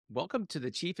Welcome to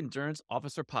the Chief Endurance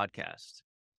Officer Podcast.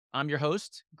 I'm your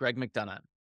host, Greg McDonough.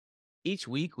 Each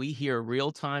week, we hear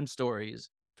real time stories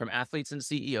from athletes and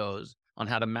CEOs on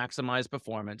how to maximize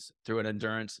performance through an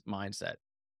endurance mindset.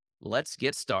 Let's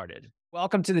get started.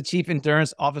 Welcome to the Chief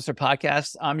Endurance Officer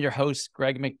Podcast. I'm your host,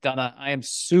 Greg McDonough. I am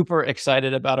super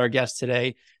excited about our guest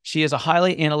today. She is a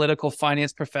highly analytical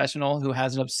finance professional who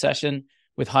has an obsession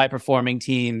with high-performing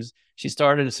teams. She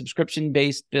started a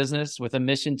subscription-based business with a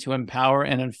mission to empower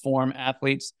and inform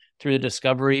athletes through the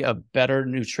discovery of better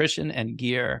nutrition and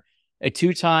gear. A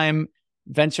two-time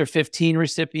Venture 15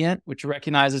 recipient, which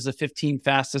recognizes the 15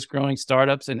 fastest growing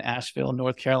startups in Asheville,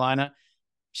 North Carolina.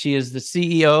 She is the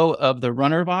CEO of the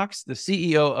Runner Box, the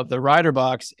CEO of the Rider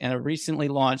Box, and a recently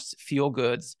launched Fuel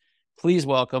Goods. Please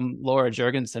welcome Laura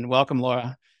Jorgensen. Welcome,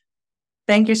 Laura.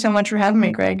 Thank you so much for having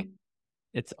me, Greg.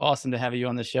 It's awesome to have you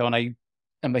on the show, and I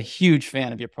am a huge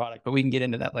fan of your product, but we can get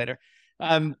into that later.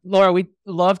 Laura, we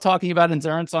love talking about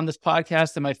endurance on this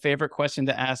podcast, and my favorite question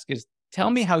to ask is, tell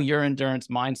me how your endurance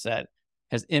mindset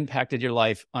has impacted your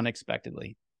life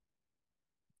unexpectedly.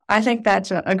 I think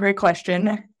that's a great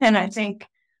question, and I think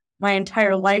my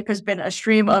entire life has been a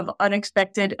stream of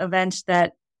unexpected events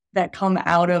that come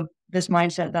out of this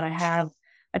mindset that I have.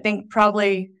 I think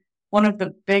probably one of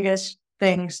the biggest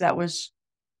things that was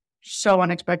so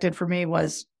unexpected for me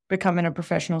was becoming a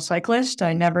professional cyclist.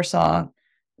 I never saw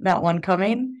that one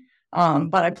coming,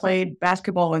 but I played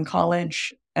basketball in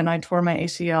college, and I tore my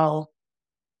ACL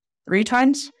 3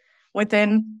 times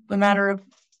within the matter of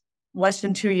less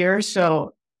than 2 years.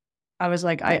 So I was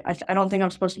like, I don't think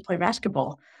I'm supposed to play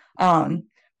basketball.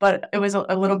 But it was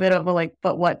a little bit of a like,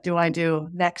 but what do I do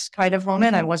next kind of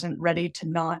moment. I wasn't ready to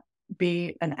not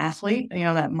be an athlete.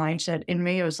 That mindset in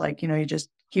me, it was like, you just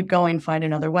keep going, find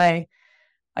another way.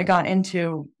 I got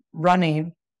into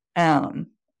running. And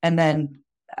then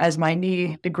as my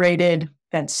knee degraded,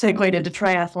 that segued into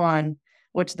triathlon,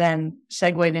 which then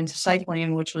segued into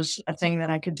cycling, which was a thing that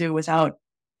I could do without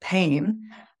pain.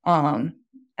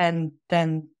 And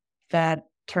then that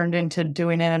turned into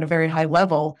doing it at a very high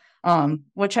level,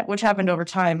 which happened over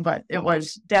time, but it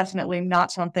was definitely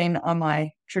not something on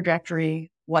my trajectory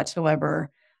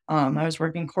whatsoever. I was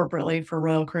working corporately for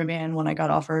Royal Caribbean when I got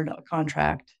offered a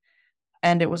contract,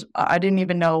 and I didn't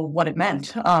even know what it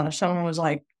meant. Someone was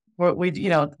like, we do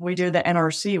the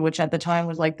NRC, which at the time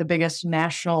was like the biggest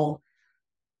national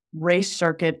race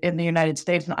circuit in the United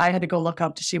States. And I had to go look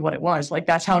up to see what it was. Like,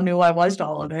 that's how new I was to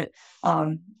all of it.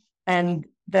 And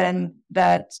then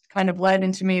that kind of led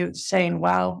into me saying,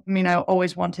 wow, I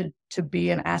always wanted to be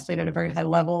an athlete at a very high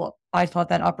level. I thought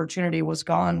that opportunity was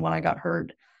gone when I got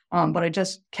hurt. But I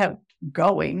just kept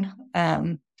going,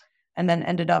 and then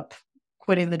ended up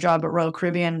quitting the job at Royal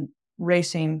Caribbean,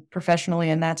 racing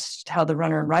professionally. And that's how the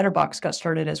Runner and Rider Box got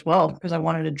started as well, because I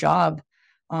wanted a job,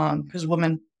 because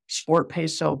women's sport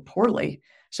pays so poorly.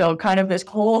 So kind of this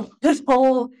whole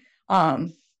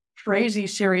crazy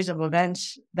series of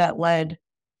events that led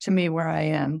to me where I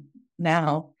am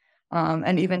now,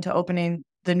 and even to opening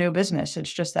the new business.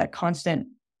 It's just that constant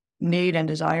need and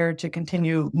desire to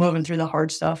continue moving through the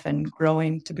hard stuff and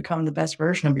growing to become the best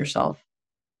version of yourself.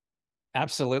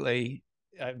 Absolutely.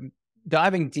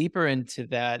 Diving deeper into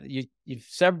that, you've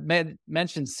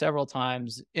mentioned several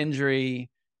times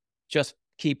injury, just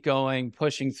keep going,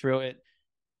 pushing through it.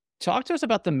 Talk to us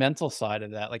about the mental side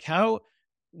of that. Like,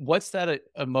 what's that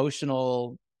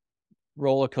emotional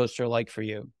roller coaster like for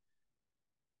you?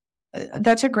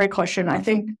 That's a great question. I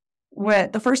think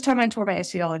the first time I tore my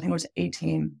ACL, I think I was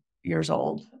 18 years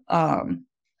old. And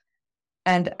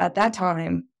at that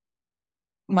time,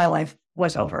 my life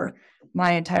was over.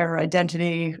 My entire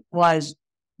identity was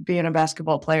being a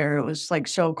basketball player. It was like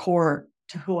so core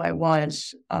to who I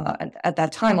was at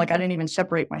that time. Like, I didn't even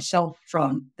separate myself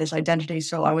from this identity.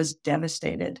 So I was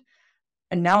devastated.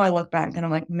 And now I look back and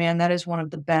I'm like, man, that is one of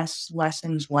the best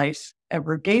lessons life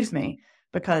ever gave me,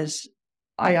 because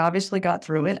I obviously got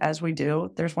through it, as we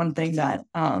do. There's one thing that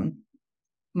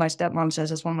my stepmom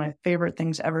says is one of my favorite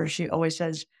things ever. She always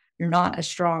says, you're not as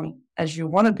strong as you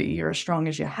want to be. You're as strong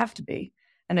as you have to be.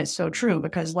 And it's so true,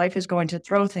 because life is going to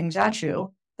throw things at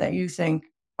you that you think,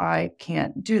 I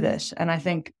can't do this. And I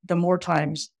think the more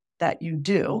times that you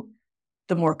do,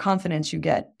 the more confidence you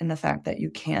get in the fact that you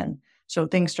can. So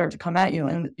things start to come at you,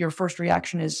 and your first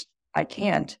reaction is, I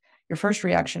can't. Your first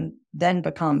reaction then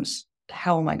becomes,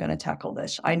 how am I going to tackle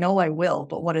this? I know I will,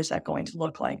 but what is that going to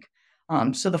look like?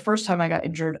 So the first time I got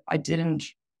injured, I didn't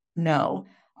know.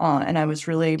 And I was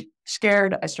really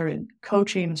scared. I started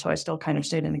coaching, so I still kind of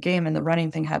stayed in the game, and the running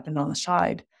thing happened on the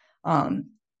side.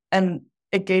 And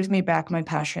it gave me back my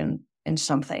passion in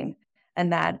something.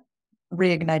 And that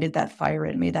reignited that fire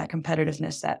in me, that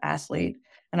competitiveness, that athlete.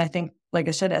 And I think, like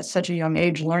I said, at such a young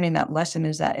age, learning that lesson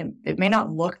is that it may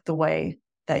not look the way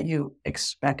that you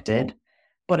expected,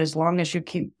 but as long as you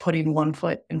keep putting one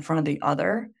foot in front of the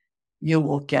other, you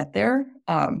will get there,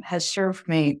 has served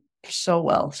me so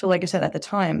well. So like I said, at the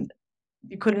time,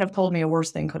 you couldn't have told me a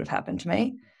worse thing could have happened to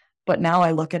me. But now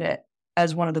I look at it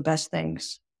as one of the best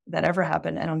things that ever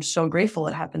happened. And I'm so grateful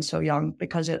it happened so young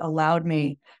because it allowed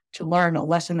me to learn a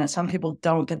lesson that some people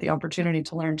don't get the opportunity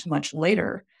to learn too much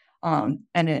later. And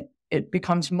it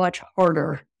becomes much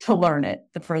harder to learn it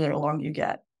the further along you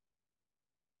get.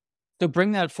 So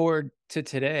bring that forward to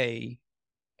today.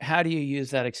 How do you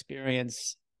use that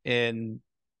experience in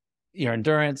your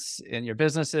endurance, in your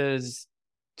businesses?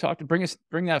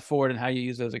 Bring that forward and how you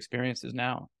use those experiences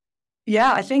now.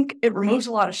 Yeah, I think it removes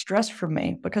a lot of stress from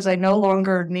me because I no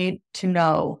longer need to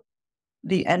know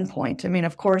the end point. I mean,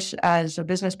 of course, as a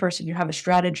business person, you have a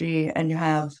strategy and you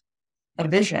have a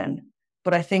vision.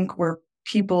 But I think where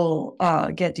people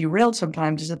get derailed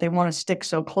sometimes is that they want to stick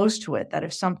so close to it that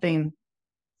if something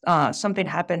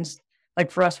happens, like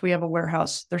for us, we have a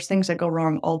warehouse. There's things that go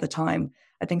wrong all the time.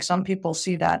 I think some people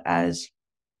see that as,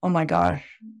 oh my gosh,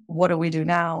 what do we do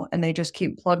now? And they just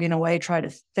keep plugging away, try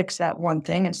to fix that one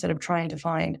thing instead of trying to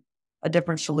find a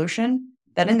different solution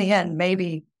that in the end may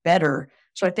be better.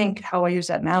 So I think how I use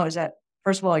that now is that,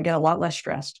 first of all, I get a lot less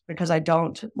stressed because I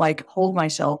don't like hold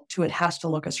myself to it has to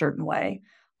look a certain way.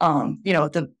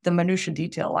 The minutia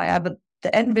detail I have, but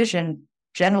the end vision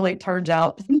generally turns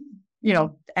out,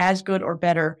 as good or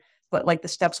better, but like the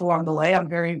steps along the way, I'm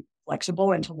very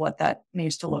flexible into what that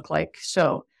needs to look like.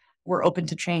 So we're open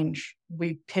to change.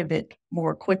 We pivot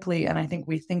more quickly. And I think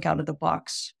we think out of the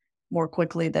box more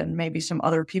quickly than maybe some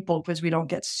other people because we don't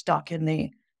get stuck in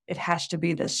it has to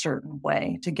be this certain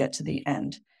way to get to the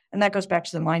end. And that goes back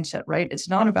to the mindset, right? It's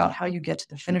not about how you get to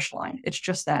the finish line. It's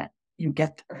just that you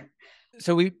get there.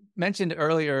 So we mentioned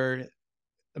earlier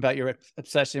about your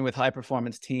obsession with high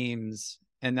performance teams.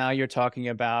 And now you're talking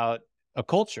about a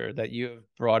culture that you've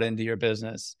brought into your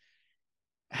business.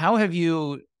 How have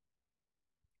you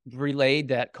relayed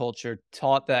that culture,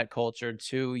 taught that culture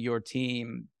to your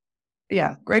team?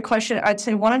 Yeah, great question. I'd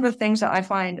say one of the things that I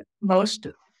find most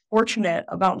fortunate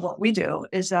about what we do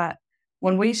is that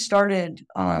when we started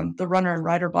the Runner and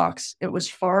Rider Box, it was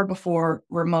far before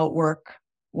remote work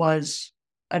was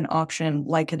an option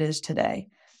like it is today.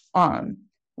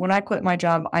 When I quit my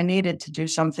job, I needed to do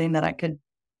something that I could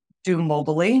do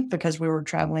mobily because we were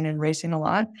traveling and racing a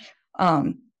lot.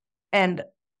 And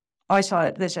I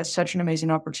saw this as such an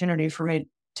amazing opportunity for me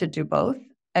to do both.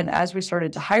 And as we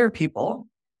started to hire people,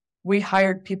 we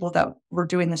hired people that were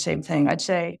doing the same thing. I'd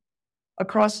say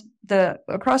across the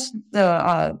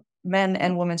men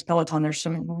and women's peloton, there's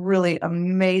some really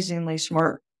amazingly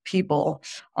smart people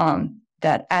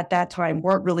that at that time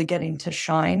weren't really getting to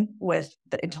shine with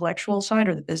the intellectual side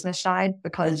or the business side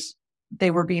because they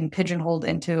were being pigeonholed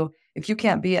into, if you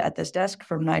can't be at this desk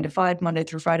from 9 to 5, Monday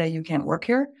through Friday, you can't work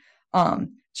here.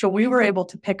 So we were able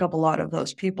to pick up a lot of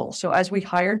those people. So as we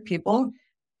hired people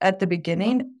at the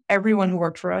beginning, everyone who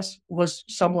worked for us was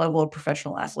some level of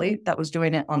professional athlete that was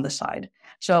doing it on the side.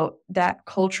 So that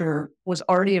culture was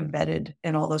already embedded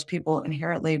in all those people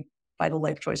inherently by the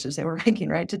life choices they were making,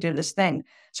 right, to do this thing.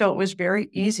 So it was very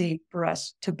easy for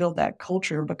us to build that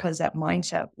culture because that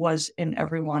mindset was in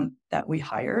everyone that we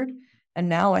hired. And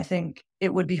now I think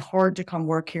it would be hard to come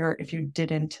work here if you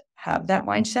didn't have that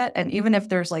mindset. And even if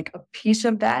there's like a piece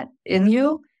of that in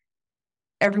you,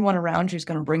 everyone around you is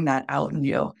going to bring that out in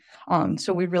you.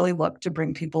 So we really look to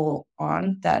bring people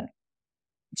on that.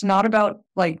 It's not about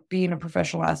like being a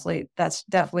professional athlete. That's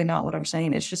definitely not what I'm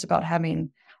saying. It's just about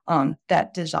having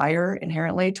that desire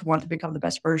inherently to want to become the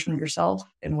best version of yourself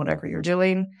in whatever you're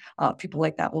doing. People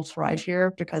like that will thrive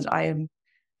here because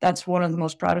that's one of the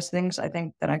most proudest things I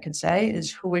think that I could say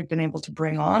is who we've been able to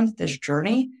bring on this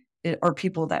journey are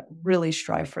people that really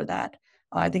strive for that.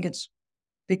 I think it's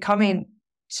becoming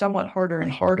somewhat harder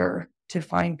and harder to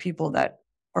find people that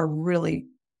are really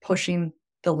pushing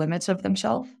the limits of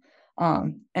themselves.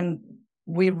 And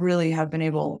we really have been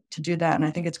able to do that. And I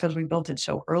think it's because we built it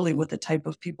so early with the type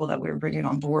of people that we were bringing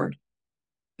on board.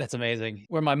 That's amazing.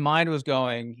 Where my mind was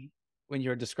going when you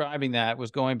were describing that was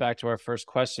going back to our first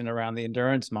question around the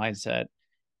endurance mindset.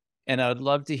 And I'd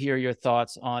love to hear your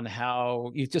thoughts on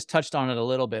how you just touched on it a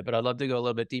little bit, but I'd love to go a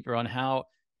little bit deeper on how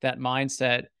that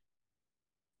mindset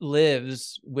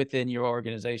lives within your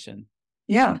organization.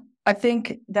 Yeah, I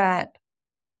think that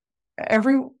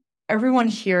everyone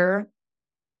here,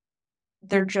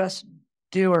 they're just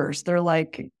doers. They're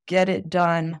like, get it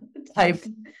done type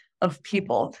of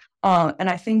people. And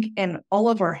I think in all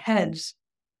of our heads,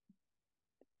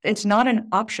 it's not an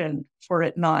option for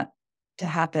it not to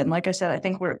happen. Like I said, I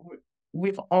think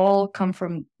we've all come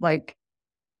from like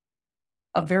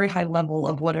a very high level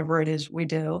of whatever it is we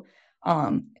do.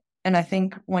 Um, and I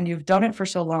think when you've done it for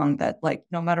so long that like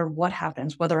no matter what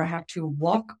happens, whether I have to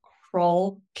walk,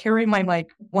 crawl, carry my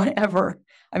mic, whatever,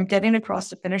 I'm getting across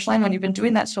the finish line. When you've been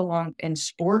doing that so long in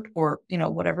sport or,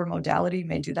 whatever modality you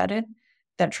may do that in,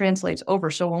 that translates over.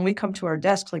 So when we come to our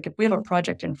desks, like if we have a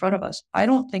project in front of us, I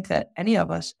don't think that any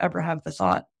of us ever have the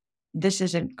thought, this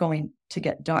isn't going to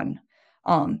get done.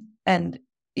 And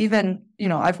even,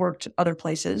 I've worked other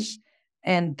places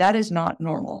and that is not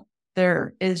normal.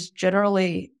 There is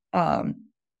generally,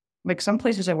 like some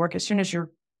places I work, as soon as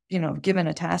you're, given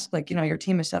a task, like, your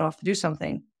team is set off to do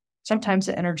something, sometimes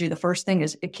the energy, the first thing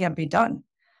is it can't be done.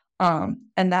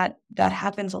 And that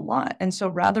happens a lot. And so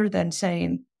rather than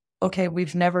saying, okay,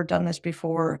 we've never done this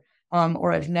before,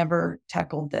 or I've never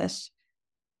tackled this,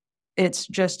 it's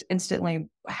just instantly,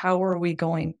 how are we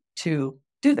going to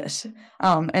do this?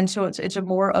 And so it's a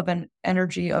more of an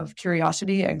energy of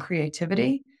curiosity and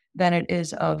creativity than it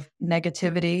is of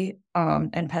negativity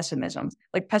and pessimism.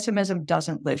 Like pessimism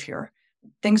doesn't live here.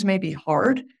 Things may be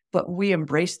hard, but we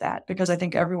embrace that because I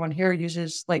think everyone here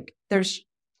uses like there's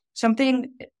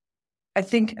something. I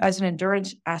think as an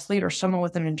endurance athlete or someone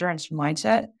with an endurance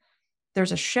mindset,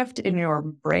 there's a shift in your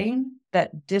brain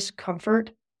that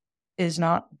discomfort is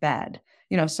not bad.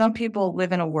 Some people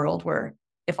live in a world where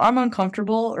if I'm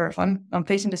uncomfortable or if I'm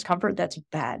facing discomfort, that's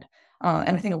bad.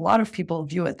 And I think a lot of people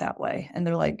view it that way. And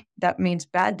they're like, that means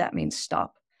bad, that means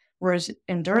stop. Whereas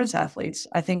endurance athletes,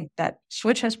 I think that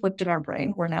switch has flipped in our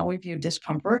brain where now we view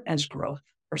discomfort as growth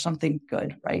or something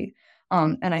good, right?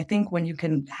 And I think when you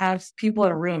can have people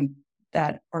in a room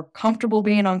that are comfortable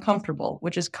being uncomfortable,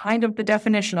 which is kind of the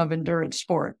definition of endurance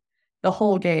sport, the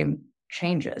whole game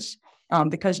changes.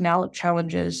 Because now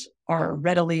challenges are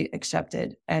readily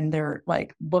accepted and they're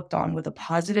like looked on with a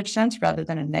positive sense rather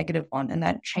than a negative one. And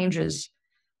that changes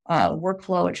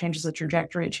workflow. It changes the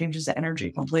trajectory. It changes the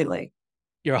energy completely.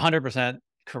 You're 100%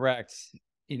 correct.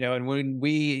 And when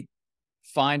we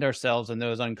find ourselves in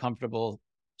those uncomfortable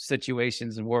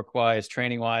situations and work-wise,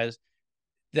 training-wise,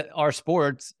 that our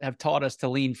sports have taught us to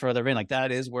lean further in. Like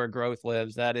that is where growth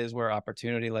lives. That is where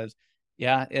opportunity lives.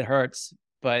 Yeah, it hurts,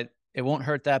 but it won't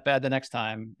hurt that bad the next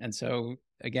time. And so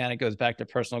again, it goes back to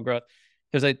personal growth.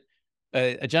 There's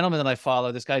a gentleman that I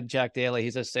follow, this guy, Jack Daly,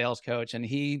 he's a sales coach, and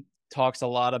he talks a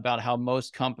lot about how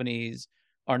most companies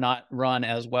are not run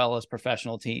as well as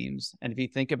professional teams. And if you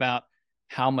think about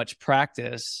how much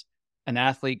practice an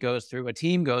athlete goes through, a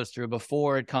team goes through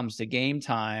before it comes to game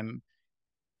time,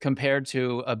 compared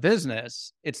to a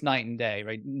business, it's night and day,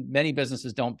 right? Many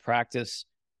businesses don't practice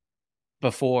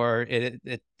before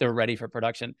they're ready for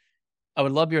production. I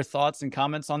would love your thoughts and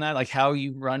comments on that, like how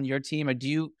you run your team. Or do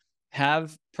you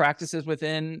have practices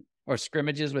within or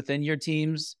scrimmages within your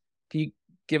teams? Can you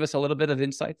give us a little bit of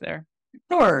insight there?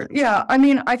 Sure. Yeah. I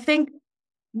mean, I think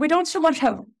we don't so much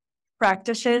have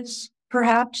practices,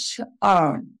 perhaps,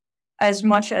 as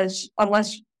much as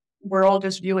unless we're all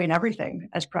just viewing everything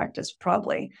as practice,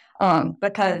 probably.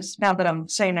 Because now that I'm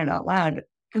saying it out loud,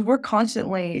 because we're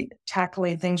constantly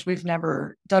tackling things we've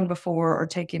never done before or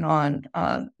taking on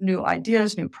new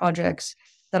ideas, new projects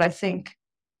that I think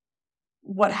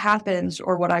what happens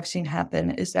or what I've seen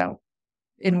happen is that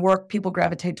in work, people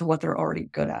gravitate to what they're already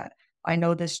good at. I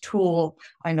know this tool,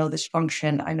 I know this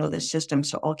function, I know this system,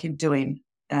 so I'll keep doing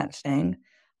that thing.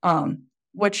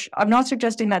 Which I'm not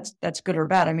suggesting that's good or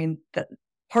bad. I mean, that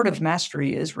part of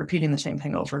mastery is repeating the same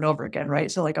thing over and over again,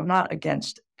 right? So like, I'm not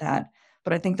against that,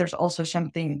 but I think there's also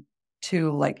something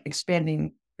to like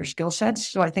expanding your skill sets.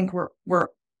 So I think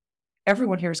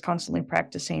everyone here is constantly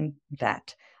practicing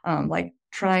that, like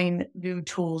trying new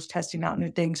tools, testing out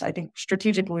new things. I think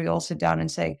strategically we all sit down and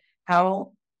say,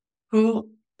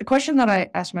 the question that I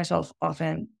ask myself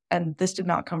often, and this did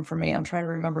not come from me, I'm trying to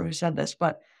remember who said this,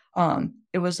 but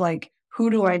it was like, who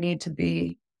do I need to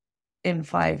be in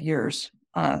 5 years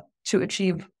to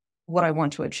achieve what I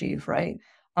want to achieve, right?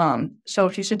 So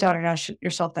if you sit down and ask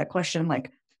yourself that question,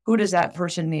 like, who does that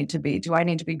person need to be? Do I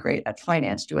need to be great at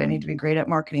finance? Do I need to be great at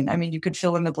marketing? I mean, you could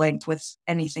fill in the blank with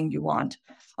anything you want.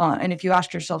 And if you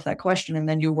ask yourself that question and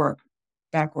then you work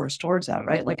backwards towards that,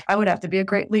 right? Like, I would have to be a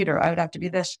great leader. I would have to be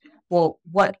this. Well,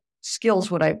 what skills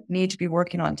would I need to be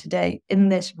working on today in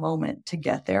this moment to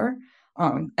get there?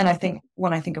 And I think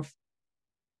when I think of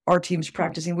our teams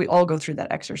practicing, we all go through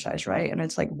that exercise, right? And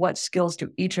it's like, what skills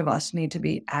do each of us need to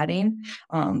be adding?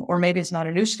 Or maybe it's not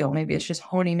a new skill. Maybe it's just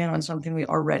honing in on something we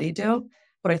already do.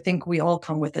 But I think we all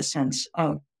come with a sense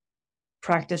of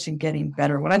practice and getting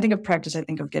better. When I think of practice, I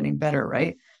think of getting better,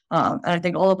 right? And I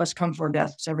think all of us come to our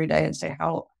desks every day and say,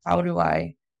 how do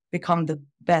I become the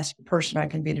best person I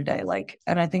can be today?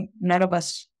 And I think none of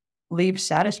us leave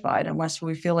satisfied unless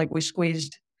we feel like we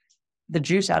squeezed the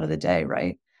juice out of the day,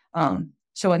 right?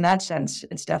 So in that sense,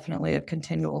 it's definitely a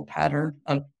continual pattern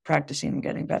of practicing and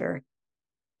getting better.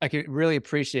 I could really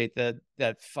appreciate that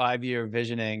 5-year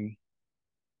visioning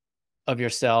of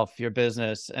yourself, your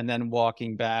business, and then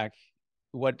walking back.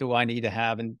 What do I need to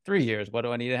have in 3 years? What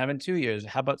do I need to have in 2 years?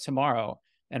 How about tomorrow?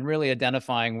 And really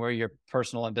identifying where your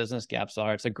personal and business gaps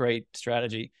are. It's a great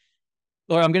strategy.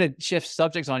 Laura, I'm going to shift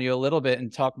subjects on you a little bit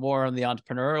and talk more on the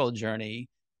entrepreneurial journey.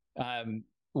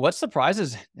 What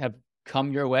surprises have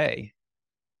come your way?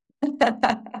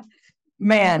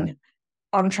 Man,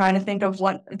 I'm trying to think of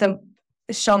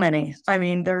so many. I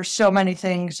mean, there's so many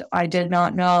things I did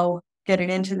not know getting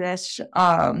into this.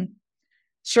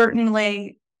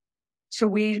 Certainly, so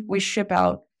we ship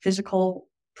out physical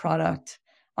product.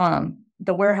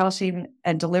 The warehousing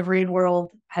and delivery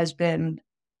world has been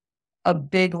a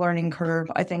big learning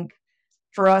curve. I think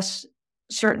for us,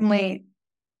 certainly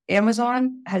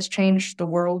Amazon has changed the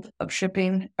world of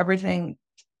shipping. Everything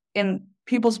in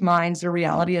people's minds, the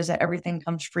reality is that everything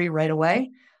comes free right away.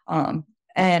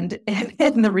 And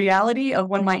in the reality of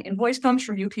when my invoice comes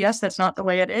from UPS, that's not the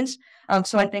way it is.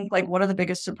 So I think one of the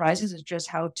biggest surprises is just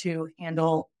how to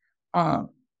handle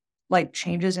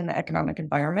changes in the economic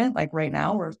environment. Like right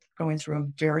now, we're going through a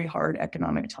very hard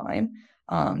economic time.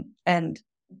 And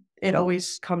it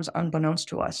always comes unbeknownst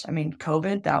to us. I mean,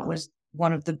 COVID, that was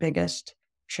one of the biggest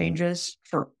changes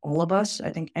for all of us. I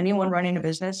think anyone running a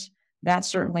business, that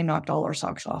certainly knocked all our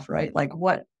socks off, right? Like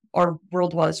what our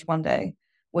world was one day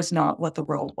was not what the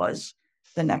world was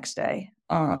the next day.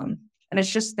 And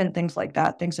it's just been things like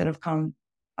that, things that have come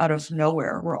out of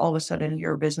nowhere, where all of a sudden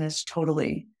your business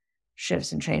totally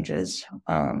shifts and changes.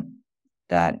 There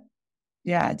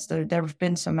have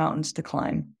been some mountains to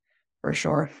climb for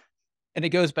sure. And it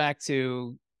goes back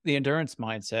to the endurance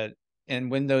mindset.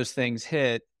 And when those things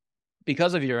hit,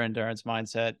 because of your endurance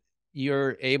mindset,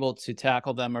 you're able to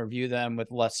tackle them or view them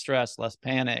with less stress, less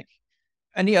panic.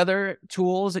 Any other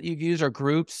tools that you've used, or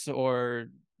groups or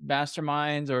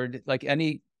masterminds, or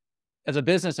as a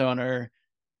business owner,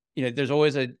 there's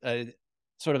always a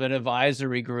sort of an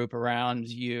advisory group around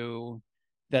you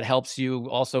that helps you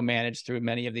also manage through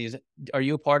many of these. Are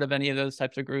you a part of any of those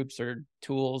types of groups or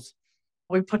tools?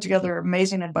 We put together an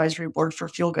amazing advisory board for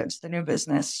Fuel Goods, the new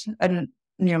business. And,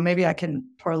 maybe I can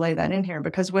parlay that in here,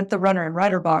 because with the runner and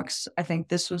rider box, I think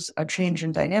this was a change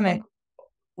in dynamic.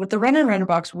 With the runner and rider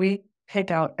box, we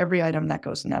pick out every item that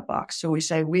goes in that box. So we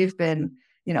say, we've been,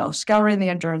 scouring the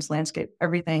endurance landscape.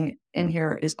 Everything in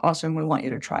here is awesome. We want you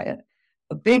to try it.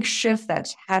 A big shift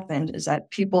that's happened is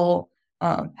that people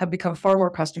have become far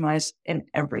more customized in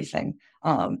everything.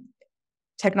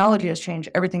 Technology has changed.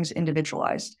 Everything's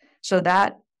individualized. So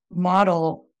that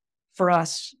model for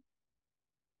us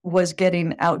was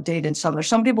getting outdated. There's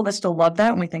some people that still love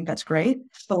that, and we think that's great.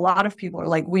 But a lot of people are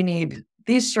like, we need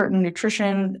these certain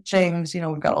nutrition things.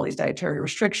 We've got all these dietary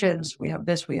restrictions. We have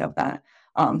this, we have that.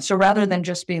 So rather than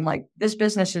just being like, this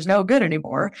business is no good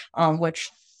anymore,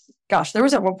 which, gosh, there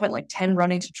was at one point 10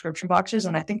 running subscription boxes,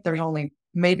 and I think there's only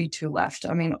maybe 2 left.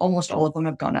 I mean, almost all of them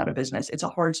have gone out of business. It's a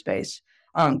hard space.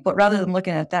 But rather than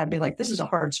looking at that and be like, this is a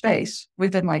hard space, we've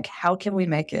been like, how can we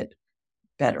make it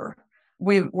better?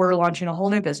 We're launching a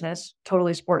whole new business,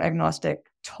 totally sport agnostic,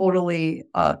 totally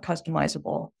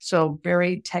customizable. So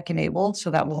very tech enabled,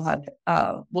 so that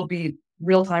will be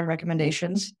real-time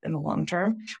recommendations in the long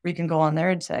term, where you can go on there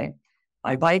and say,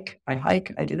 I bike, I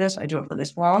hike, I do this, I do it for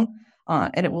this long.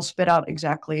 And it will spit out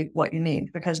exactly what you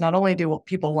need, because not only do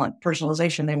people want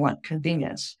personalization, they want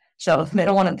convenience. So they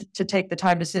don't want to take the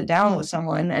time to sit down with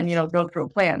someone and, go through a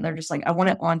plan. They're just like, I want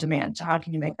it on demand. So how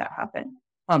can you make that happen?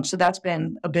 So that's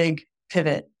been a big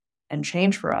pivot and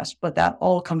change for us. But that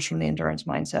all comes from the endurance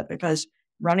mindset, because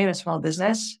running a small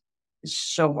business is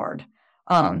so hard.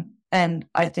 And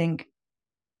I think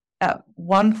at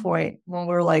one point when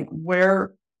we're like,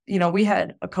 we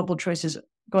had a couple of choices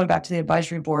going back to the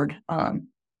advisory board,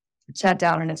 sat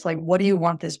down and it's like, what do you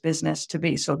want this business to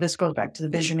be? So this goes back to the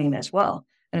visioning as well.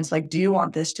 And it's like, do you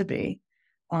want this to be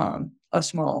a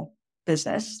small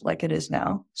business like it is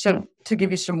now? So to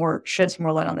give you shed some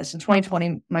more light on this, in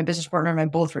 2020, my business partner and I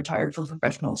both retired from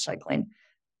professional cycling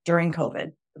during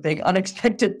COVID, a big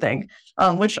unexpected thing,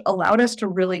 which allowed us to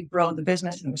really grow the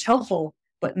business, and it was helpful.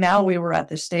 But now we were at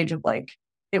this stage of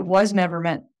it was never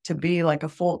meant to be it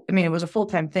was a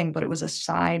full-time thing, but it was a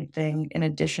side thing in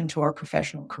addition to our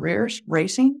professional careers,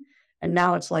 racing. And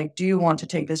now it's like, do you want to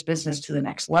take this business to the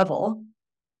next level?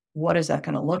 What is that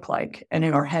going to look like? And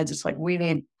in our heads, it's like, we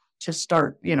need to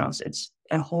start, it's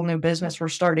a whole new business we're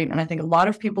starting. And I think a lot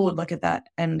of people would look at that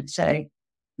and say,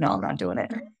 no, I'm not doing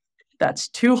it. That's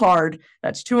too hard.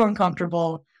 That's too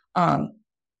uncomfortable.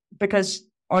 Because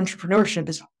entrepreneurship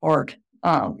is hard.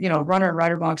 Runner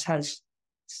Rider Box has,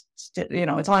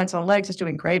 it's on its own legs. It's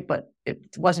doing great, but it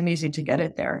wasn't easy to get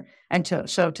it there. And to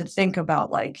think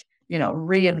about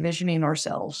re-envisioning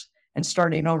ourselves and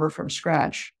starting over from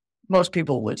scratch, most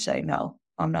people would say, no,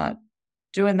 I'm not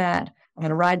doing that. I'm going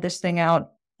to ride this thing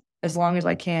out as long as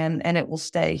I can, and it will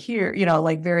stay here,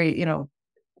 very,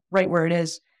 right where it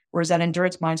is. Whereas that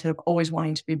endurance mindset of always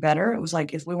wanting to be better, it was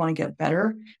like, if we want to get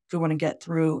better, if we want to get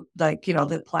through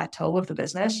the plateau of the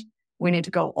business, we need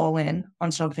to go all in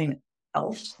on something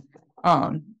else.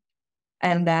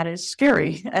 And that is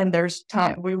scary. And there's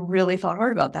time, we really thought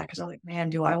hard about that, because I'm like, man,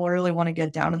 do I really want to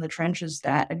get down in the trenches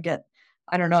and get,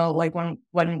 I don't know, like when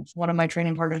one of my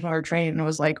training partners started training, it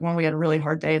was like, when we had a really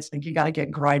hard day, it's like, you got to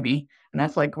get grimy. And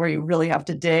that's like where you really have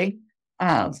to dig.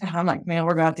 And I'm like, man,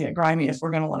 we're going to have to get grimy if we're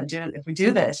going to want to do it, if we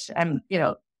do this. And,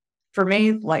 for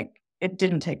me, it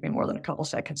didn't take me more than a couple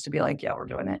seconds to be like, yeah, we're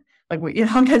doing it.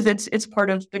 Because it's part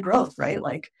of the growth, right?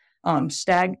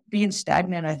 Being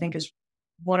stagnant, I think, is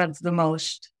one of the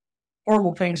most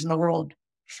horrible things in the world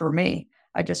for me.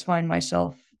 I just find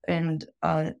myself in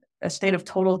a state of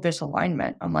total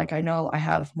disalignment. I'm like, I know I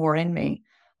have more in me.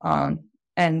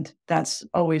 And that's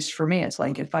always for me. It's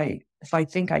like, if I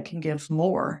think I can give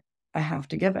more, I have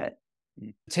to give it.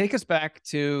 Take us back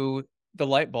to the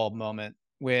light bulb moment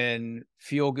when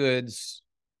Fuel Goods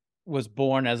was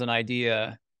born as an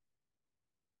idea.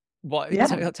 Well, yeah.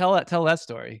 Tell that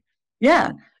story.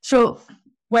 Yeah. So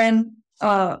when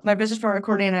my business partner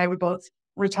Courtney and I, we both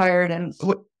retired, and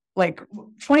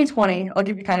 2020, I'll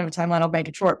give you kind of a timeline, I'll make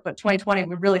it short, but 2020,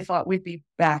 we really thought we'd be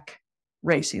back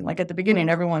racing. At the beginning,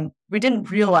 we didn't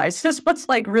realize this was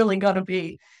really going to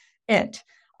be it.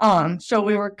 So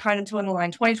we were kind of toeing the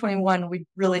line. 2021, we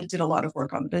really did a lot of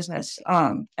work on the business.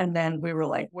 And then we were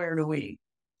like, where do we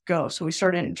go? So we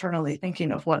started internally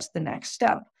thinking of what's the next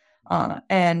step.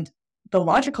 And the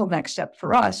logical next step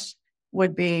for us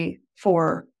would be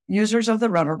for users of the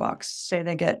runner box, say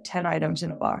they get 10 items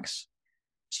in a box,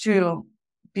 to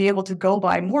be able to go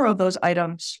buy more of those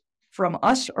items from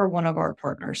us or one of our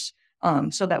partners.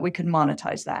 So that we can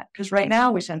monetize that. Because right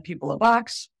now we send people a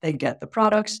box, they get the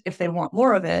products. If they want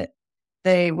more of it,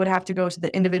 they would have to go to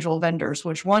the individual vendors,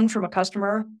 which one, from a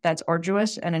customer, that's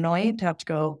arduous and annoying to have to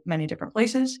go many different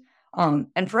places. And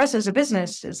for us as a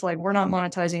business, it's like, we're not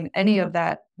monetizing any of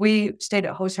that. We stayed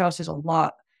at host houses a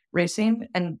lot racing,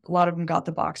 and a lot of them got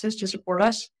the boxes to support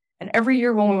us. And every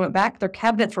year when we went back, their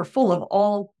cabinets were full of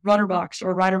all runner box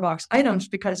or rider box items,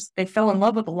 because they fell in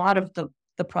love with a lot of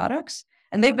the products.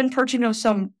 And they've been purchasing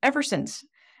some ever since.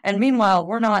 And meanwhile,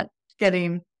 we're not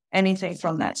getting anything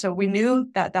from that. So we knew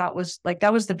that was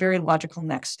the very logical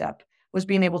next step, was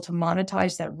being able to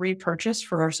monetize that repurchase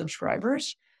for our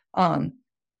subscribers.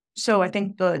 So I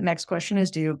think the next question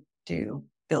is, do you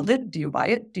build it? Do you buy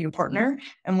it? Do you partner?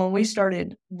 And when we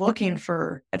started looking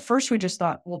at first we just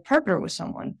thought, we'll partner with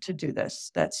someone to do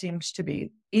this. That seems to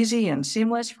be easy and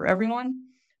seamless for everyone.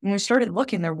 When we started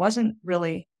looking, there wasn't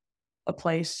really a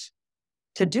place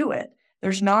to do it.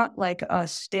 There's not a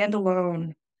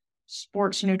standalone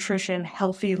sports nutrition,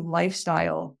 healthy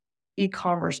lifestyle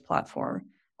e-commerce platform.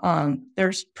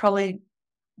 There's probably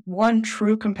one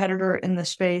true competitor in the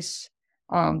space,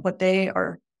 but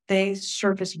they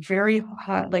surface very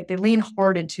high, they lean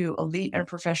hard into elite and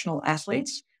professional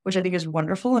athletes, which I think is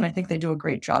wonderful, and I think they do a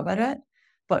great job at it.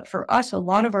 But for us, a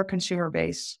lot of our consumer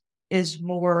base is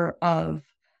more of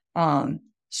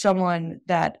someone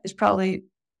that is probably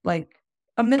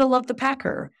a middle of the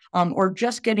packer, or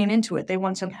just getting into it. They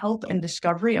want some help and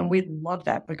discovery. And we love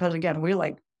that, because again, we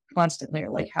constantly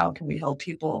are how can we help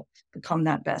people become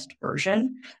that best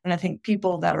version? And I think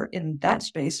people that are in that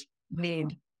space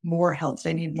need more help.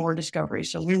 They need more discovery.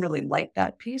 So we really like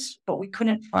that piece, but we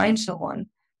couldn't find someone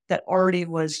that already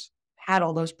had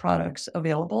all those products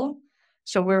available.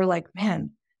 So we were like,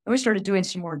 man, and we started doing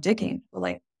some more digging. We're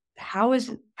like, how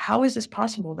is this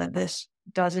possible that this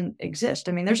doesn't exist?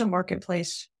 I mean, there's a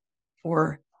marketplace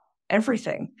for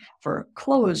everything, for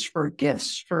clothes, for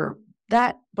gifts, for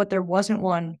that, but there wasn't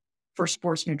one for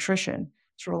sports nutrition.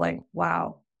 So we're like,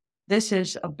 wow, this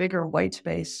is a bigger white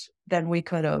space than we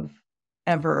could have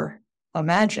ever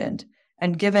imagined.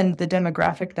 And given the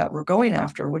demographic that we're going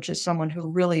after, which is someone who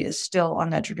really is still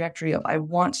on that trajectory of, I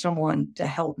want someone to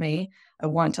help me, I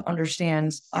want to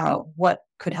understand what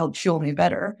could help fuel me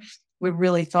better, we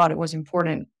really thought it was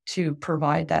important to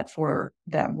provide that for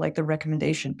them, the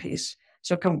recommendation piece.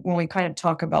 So when we kind of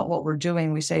talk about what we're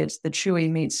doing, we say it's the Chewy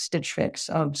meets Stitch Fix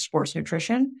of sports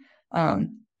nutrition.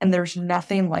 And there's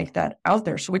nothing like that out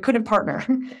there. So we couldn't partner.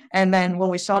 And then when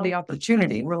we saw the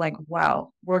opportunity, we're like,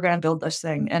 wow, we're going to build this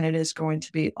thing and it is going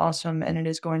to be awesome. And it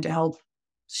is going to help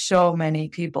so many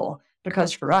people.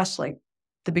 Because for us, like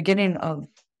the beginning of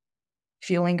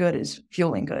feeling good is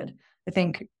fueling good. I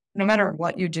think no matter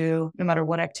what you do, no matter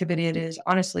what activity it is,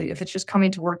 honestly, if it's just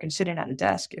coming to work and sitting at a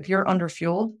desk, if you're under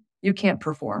fueled, you can't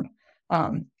perform.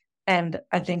 And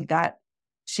I think that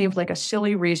seems like a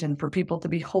silly reason for people to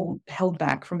be held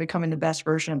back from becoming the best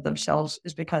version of themselves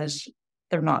is because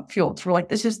they're not fueled. So we're like,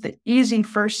 this is the easy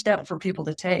first step for people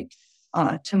to take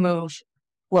to move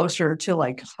closer to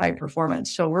like high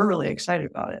performance. So we're really excited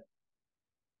about it.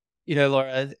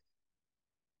 Laura,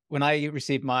 when I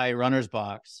receive my runner's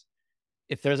box,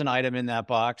 if there's an item in that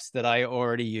box that I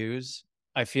already use,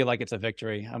 I feel like it's a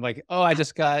victory. I'm like, oh, I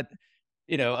just got,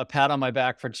 a pat on my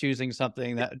back for choosing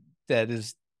something that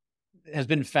has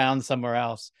been found somewhere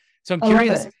else. So I'm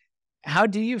curious, how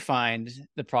do you find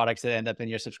the products that end up in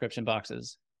your subscription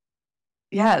boxes?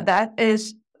 Yeah, that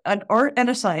is an art and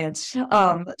a science.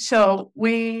 So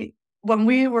when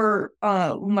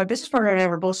my business partner and I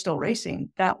were both still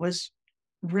racing, that was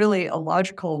really a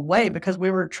logical way because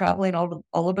we were traveling all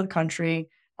over the country.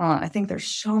 I think there's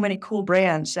so many cool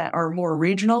brands that are more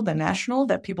regional than national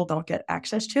that people don't get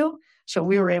access to. So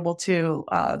we were able to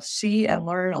see and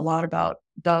learn a lot about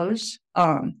those.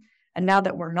 And now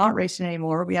that we're not racing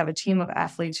anymore, we have a team of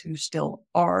athletes who still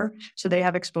are. So they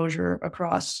have exposure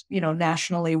across,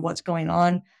 nationally what's going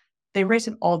on. They race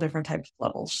at all different types of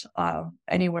levels,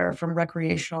 anywhere from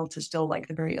recreational to still like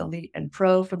the very elite and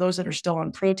pro. For those that are still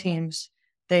on pro teams,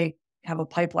 they have a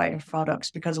pipeline of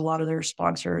products because a lot of their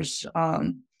sponsors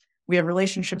we have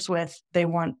relationships with, they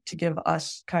want to give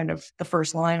us kind of the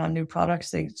first line on new products.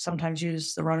 They sometimes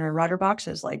use the runner and rider box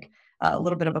as like a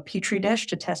little bit of a petri dish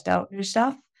to test out new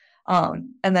stuff. And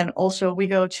then also we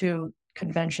go to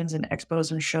conventions and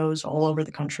expos and shows all over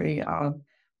the country.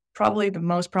 Probably the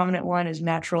most prominent one is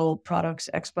Natural Products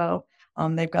Expo.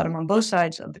 They've got them on both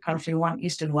sides of the country, one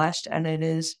east and west. And it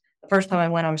is the first time I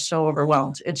went, I was so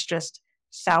overwhelmed. It's just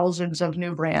thousands of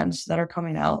new brands that are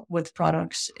coming out with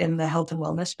products in the health and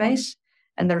wellness space.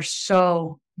 And there's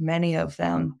so many of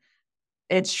them.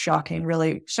 It's shocking,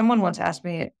 really. Someone once asked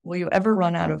me, will you ever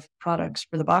run out of products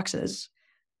for the boxes?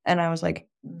 And I was like,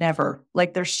 never.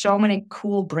 Like there's so many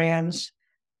cool brands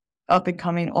up and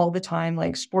coming all the time.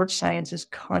 Like sports science is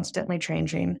constantly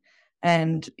changing.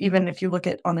 And even if you look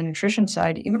at on the nutrition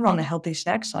side, even on the healthy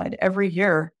snack side, every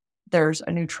year there's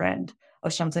a new trend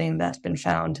of something that's been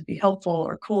found to be helpful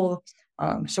or cool.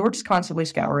 So we're just constantly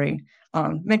scouring,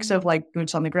 mix of like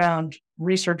boots on the ground,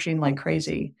 researching like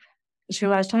crazy.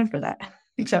 Who has time for that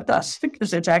except us?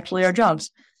 Because it's actually our jobs.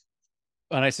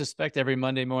 And I suspect every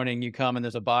Monday morning you come and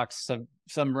there's a box of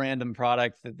some random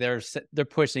product that they're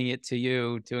pushing it to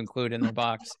you to include in their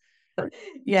box.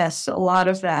 Yes, a lot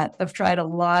of that. I've tried a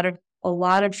lot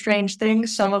of strange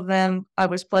things. Some of them I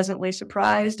was pleasantly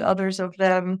surprised. Others of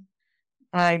them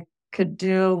I could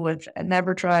do with and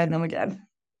never try them again.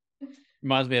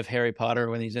 Reminds me of Harry Potter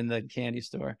when he's in the candy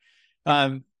store.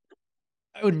 I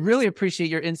would really appreciate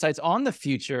your insights on the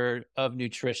future of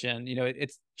nutrition.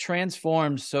 It's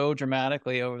transformed so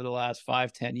dramatically over the last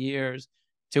 5-10 years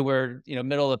to where,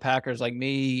 middle of the packers like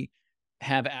me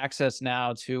have access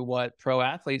now to what pro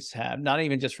athletes have, not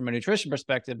even just from a nutrition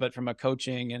perspective, but from a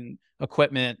coaching and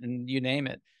equipment and you name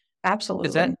it.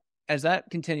 Absolutely. As that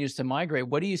continues to migrate,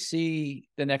 what do you see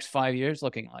the next 5 years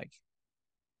looking like?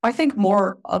 I think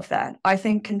more of that. I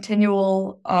think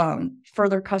continual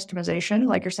further customization,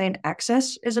 like you're saying,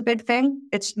 access is a big thing.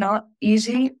 It's not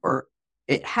easy, or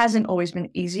it hasn't always been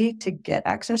easy to get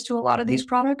access to a lot of these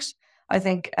products. I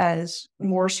think as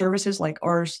more services like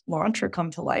ours launch or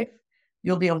come to life,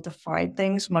 you'll be able to find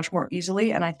things much more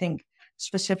easily. And I think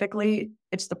specifically,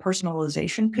 it's the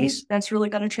personalization piece that's really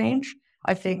going to change.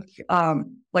 I think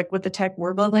like with the tech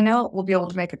we're building out, we'll be able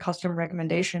to make a custom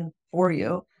recommendation for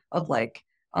you of like,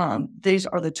 these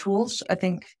are the tools. I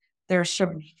think there's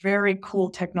some very cool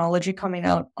technology coming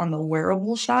out on the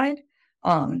wearable side.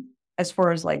 As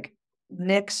far as like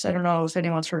Nix, I don't know if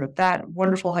anyone's heard of that.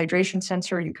 Wonderful hydration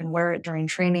sensor. You can wear it during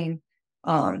training.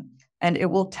 And it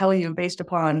will tell you based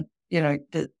upon,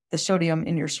 the sodium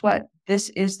in your sweat, this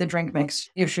is the drink mix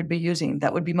you should be using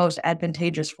that would be most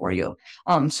advantageous for you.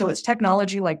 So it's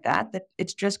technology like that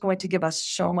it's just going to give us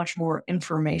so much more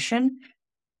information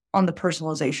on the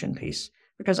personalization piece.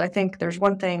 Because I think there's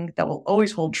one thing that will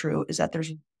always hold true is that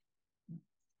there's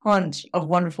tons of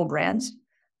wonderful brands,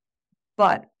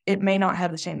 but it may not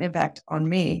have the same impact on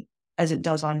me as it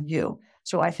does on you.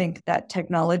 So I think that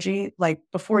technology, like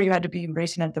before you had to be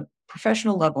racing at the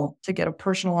professional level to get a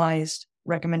personalized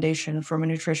recommendation from a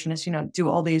nutritionist, do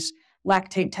all these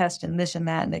lactate tests and this and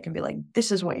that, and they can be like,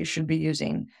 this is what you should be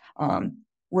using.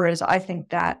 Whereas I think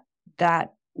that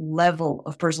level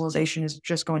of personalization is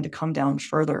just going to come down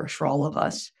further for all of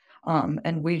us.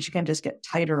 And we can just get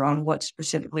tighter on what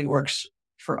specifically works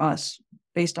for us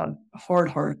based on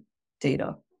hard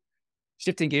data.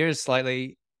 Shifting gears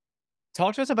slightly,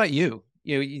 talk to us about you.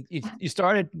 You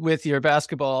started with your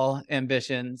basketball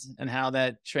ambitions and how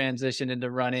that transitioned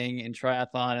into running and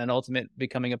triathlon and ultimate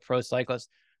becoming a pro cyclist.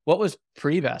 What was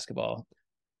pre-basketball?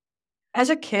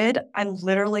 As a kid, I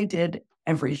literally did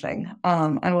everything.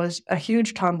 I was a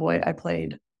huge tomboy. I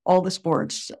played all the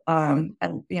sports. And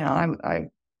I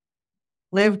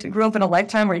grew up in a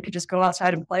lifetime where you could just go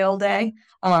outside and play all day.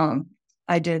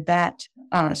 I did that.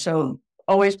 So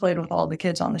always played with all the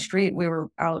kids on the street. We were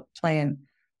out playing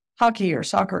hockey or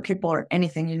soccer or kickball or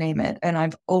anything, you name it. And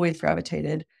I've always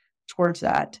gravitated towards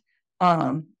that.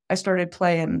 I started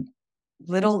playing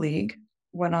Little League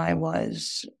when I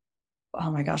was,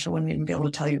 oh my gosh, I wouldn't even be able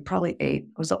to tell you, probably 8. I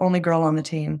was the only girl on the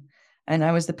team and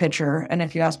I was the pitcher. And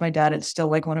if you ask my dad, it's still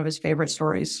like one of his favorite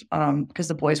stories because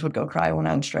the boys would go cry when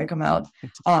I would strike them out.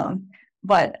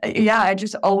 But yeah, I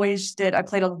just always did. I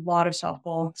played a lot of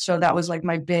softball. So that was like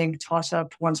my big toss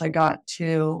up once I got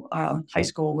to high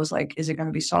school was like, is it going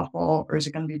to be softball or is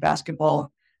it going to be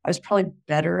basketball? I was probably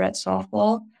better at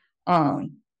softball.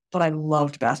 But I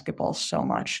loved basketball so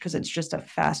much because it's just a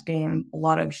fast game, a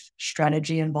lot of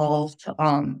strategy involved.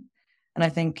 And I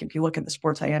think if you look at the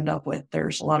sports I end up with,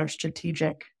 there's a lot of strategy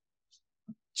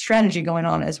going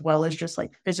on as well as just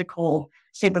like physical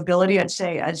capability. I'd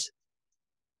say as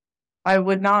I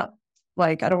would not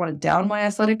I don't want to down my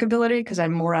athletic ability because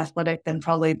I'm more athletic than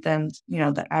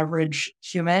the average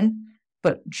human.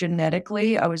 But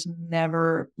genetically, I was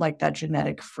never like that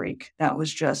genetic freak. That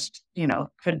was just,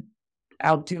 could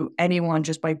outdo anyone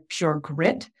just by pure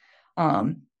grit.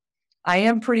 I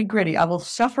am pretty gritty. I will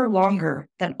suffer longer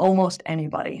than almost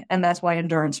anybody. And that's why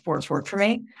endurance sports work for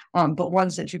me. But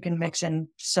ones that you can mix in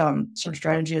some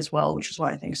strategy as well, which is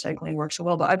why I think cycling works so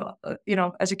well. But I've,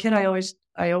 as a kid, I always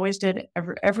did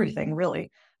everything really.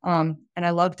 And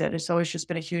I loved it. It's always just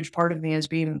been a huge part of me as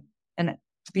being an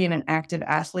active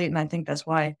athlete. And I think that's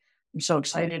why I'm so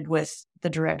excited with the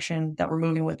direction that we're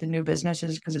moving with the new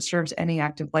businesses because it serves any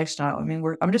active lifestyle. I mean,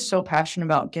 I'm just so passionate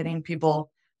about getting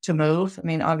people to move. I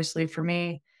mean, obviously for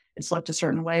me, it's looked a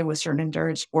certain way with certain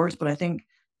endurance sports, but I think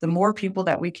the more people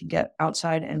that we can get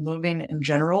outside and moving in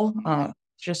general,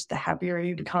 just the happier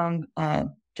you become.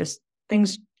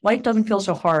 Life doesn't feel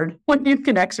so hard when you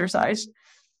can exercise.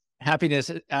 Happiness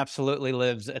absolutely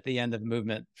lives at the end of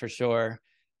movement for sure.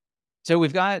 So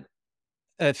we've got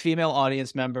a female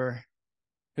audience member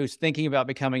who's thinking about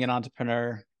becoming an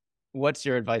entrepreneur. What's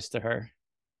your advice to her?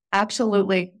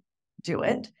 Absolutely do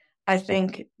it. I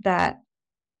think that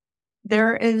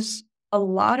there is a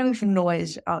lot of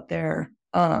noise out there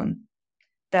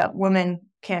that women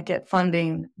can't get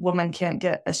funding, women can't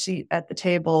get a seat at the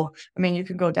table. I mean, you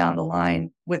can go down the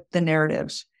line with the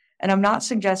narratives. And I'm not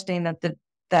suggesting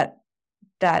that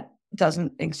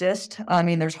doesn't exist. I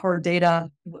mean, there's hard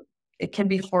data. It can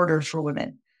be harder for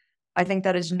women. I think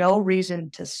that is no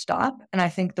reason to stop. And I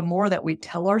think the more that we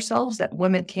tell ourselves that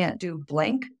women can't do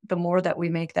blank, the more that we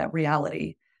make that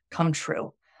reality come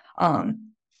true.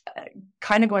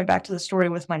 Kind of going back to the story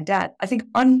with my dad, I think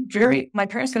my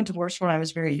parents got divorced when I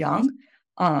was very young.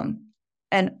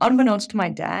 And unbeknownst to my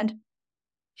dad,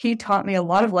 he taught me a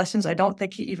lot of lessons I don't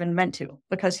think he even meant to,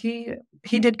 because he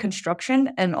did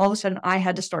construction and all of a sudden I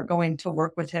had to start going to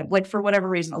work with him. Like for whatever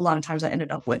reason, a lot of times I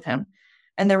ended up with him.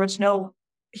 And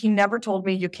he never told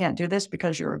me you can't do this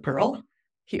because you're a girl.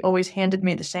 He always handed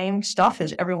me the same stuff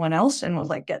as everyone else and was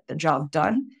like, get the job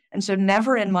done. And so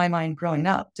never in my mind growing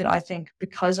up did I think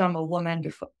because I'm a woman,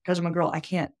 because I'm a girl, I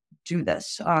can't do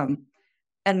this.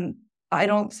 And I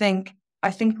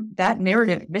think that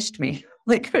narrative missed me.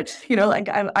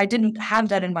 I didn't have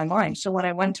that in my mind. So when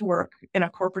I went to work in a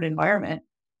corporate environment,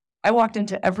 I walked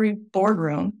into every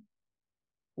boardroom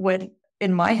with,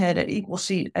 in my head, an equal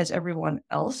seat as everyone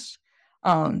else.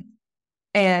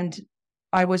 And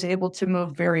I was able to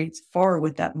move very far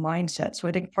with that mindset. So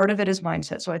I think part of it is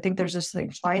mindset. So I think there's this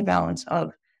fine balance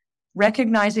of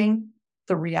recognizing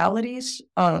the realities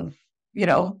of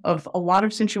a lot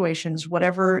of situations,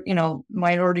 whatever,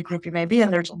 minority group you may be.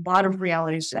 And there's a lot of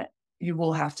realities that you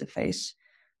will have to face,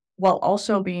 while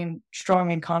also being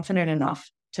strong and confident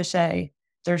enough to say,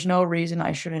 there's no reason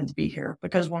I shouldn't be here.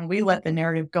 Because when we let the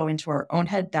narrative go into our own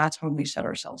head, that's when we set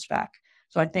ourselves back.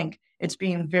 So I think it's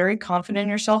being very confident in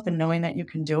yourself and knowing that you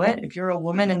can do it. If you're a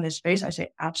woman in this space, I say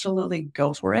absolutely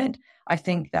go for it. I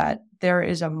think that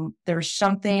there's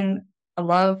something. I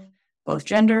love both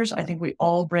genders. I think we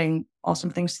all bring awesome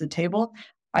things to the table.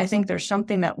 I think there's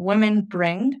something that women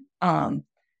bring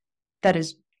that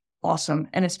is awesome.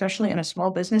 And especially in a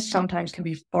small business, sometimes can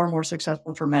be far more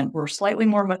successful for men. We're slightly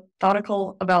more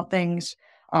methodical about things.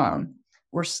 I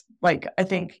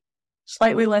think,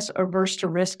 slightly less averse to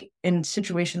risk in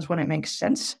situations when it makes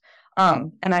sense.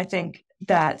 And I think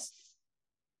that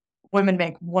women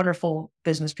make wonderful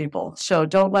business people. So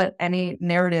don't let any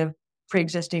narrative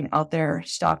pre-existing out there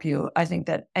stop you. I think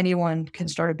that anyone can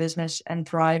start a business and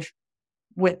thrive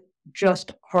with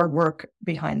just hard work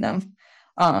behind them.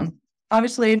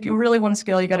 Obviously, if you really want to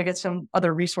scale, you got to get some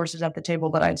other resources at the table,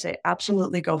 but I'd say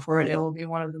absolutely go for it. It will be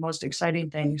one of the most exciting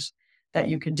things that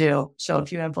you could do. So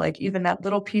if you have like even that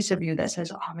little piece of you that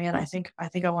says, oh man, I think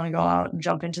I want to go out and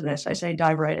jump into this, I say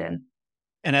dive right in.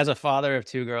 And as a father of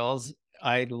two girls,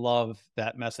 I love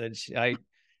that message. I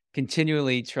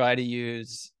continually try to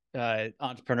use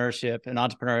entrepreneurship and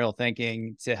entrepreneurial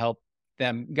thinking to help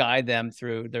them, guide them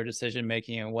through their decision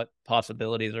making and what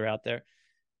possibilities are out there.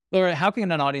 Laura, how can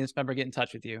an audience member get in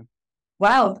touch with you?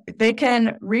 Wow, they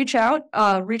can reach out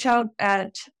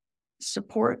at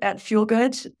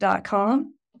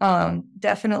support@fuelgoods.com.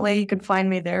 Definitely you can find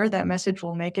me there. That message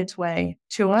will make its way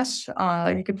to us.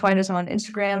 You can find us on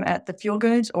Instagram at the Fuel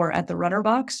Goods or at the Runner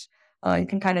Box. You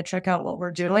can kind of check out what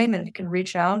we're doing, and you can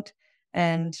reach out.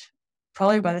 And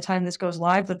probably by the time this goes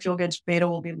live, the Fuel Goods beta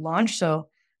will be launched. So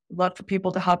I'd love for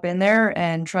people to hop in there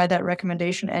and try that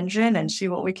recommendation engine and see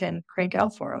what we can crank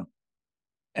out for them.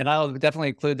 And I'll definitely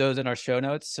include those in our show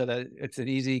notes so that it's an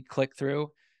easy click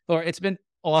through. Laura, it's been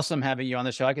awesome having you on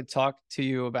the show. I could talk to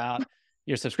you about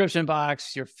your subscription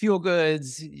box, your fuel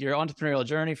goods, your entrepreneurial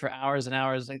journey for hours and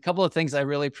hours. A couple of things I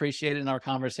really appreciated in our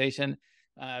conversation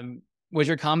was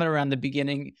your comment around the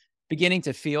beginning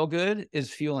to feel good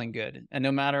is fueling good. And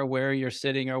no matter where you're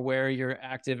sitting or where you're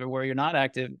active or where you're not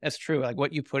active, that's true. Like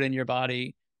what you put in your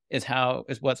body is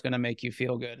what's going to make you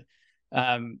feel good.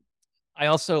 I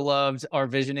also loved our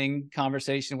visioning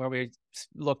conversation where we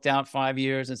looked out 5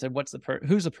 years and said,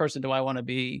 who's the person do I want to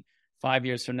be 5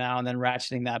 years from now? And then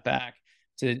ratcheting that back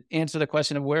to answer the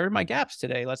question of where are my gaps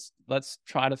today? Let's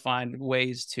try to find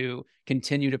ways to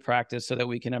continue to practice so that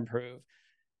we can improve.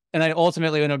 And I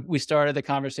ultimately, when we started the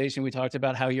conversation, we talked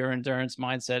about how your endurance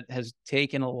mindset has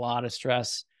taken a lot of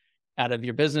stress out of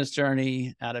your business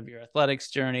journey, out of your athletics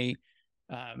journey.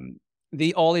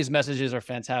 All these messages are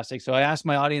fantastic. So I asked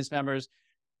my audience members,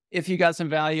 if you got some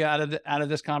value out of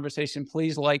this conversation,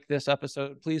 please like this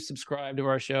episode. Please subscribe to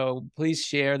our show. Please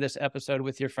share this episode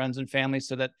with your friends and family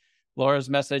so that Laura's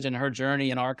message and her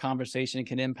journey and our conversation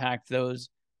can impact those,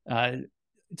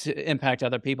 to impact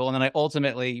other people. And then I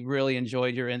ultimately really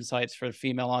enjoyed your insights for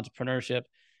female entrepreneurship.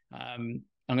 I'm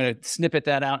going to snippet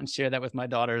that out and share that with my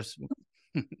daughters.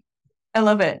 I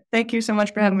love it. Thank you so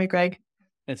much for having me, Greg.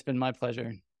 It's been my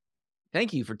pleasure.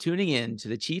 Thank you for tuning in to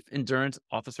the Chief Endurance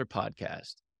Officer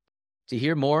Podcast. To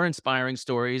hear more inspiring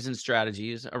stories and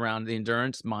strategies around the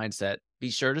endurance mindset, be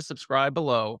sure to subscribe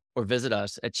below or visit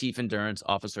us at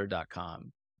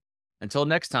chiefinduranceofficer.com. Until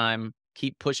next time,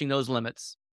 keep pushing those limits